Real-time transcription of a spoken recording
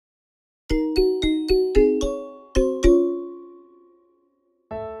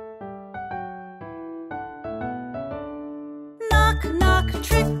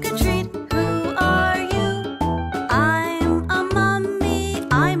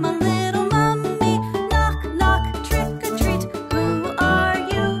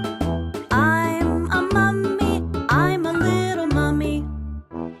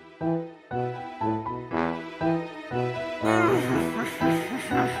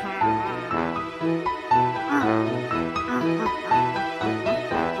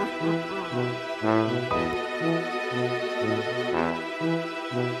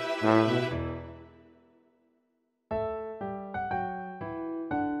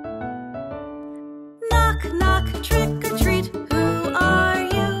Knock, knock, trick or treat, who are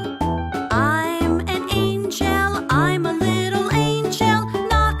you? I'm an angel, I'm a little angel.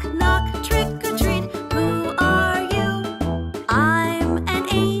 Knock, knock, trick or treat, who are you? I'm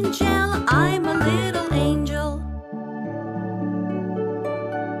an angel, I'm a little angel.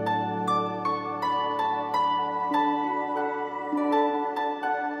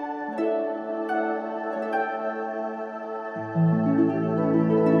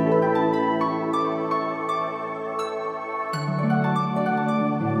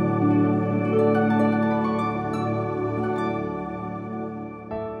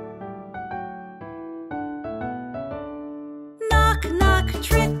 Knock, knock,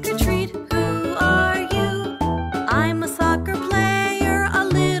 trick or treat, who are you? I'm a soccer player, a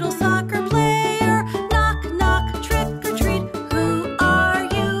little soccer player. Knock, knock, trick or treat, who are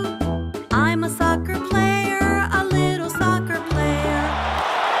you? I'm a soccer player, a little soccer player.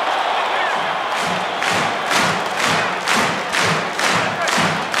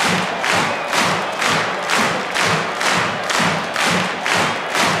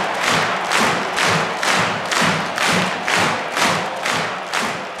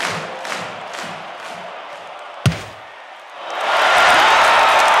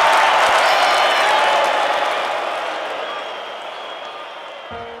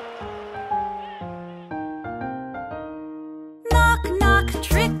 Knock, knock,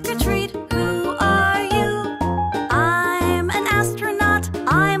 trick or treat, who are you? I'm an astronaut,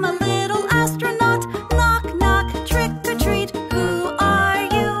 I'm a little astronaut. Knock, knock, trick or treat, who are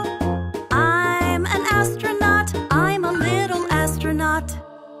you? I'm an astronaut, I'm a little astronaut.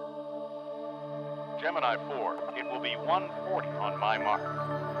 Gemini 4, it will be 1:40 on my mark.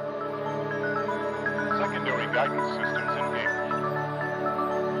 Secondary guidance systems engaged.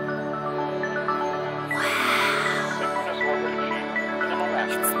 Synchronous orbit achieved. Minimal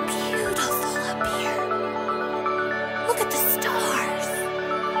action. Beautiful up here. Look at the stars.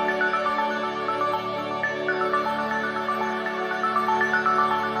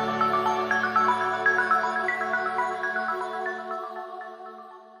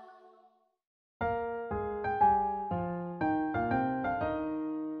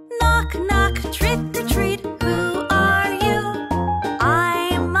 Knock, knock, trick or treat, who are you?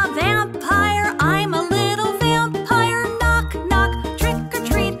 I'm a vampire, I'm a little vampire. Knock, knock, trick or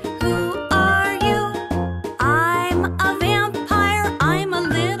treat, who are you? I'm a vampire, I'm a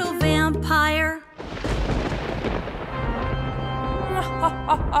little vampire.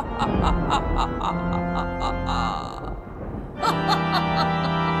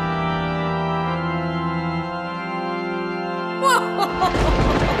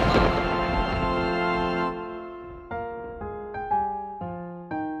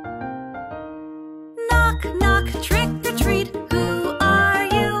 Knock, knock, trick or treat, who are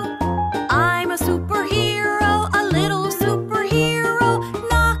you? I'm a superhero, a little superhero.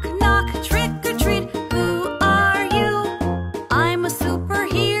 Knock, knock, trick or treat, who are you? I'm a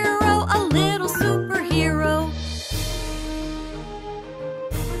superhero, a little superhero.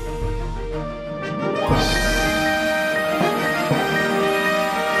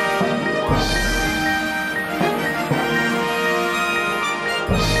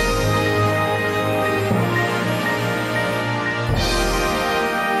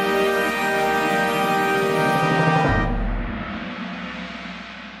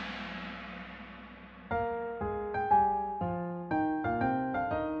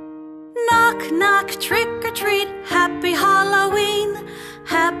 Knock, knock, trick or treat, happy Halloween,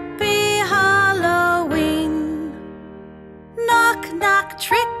 happy Halloween. Knock, knock,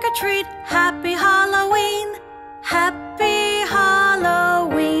 trick or treat, happy Halloween, happy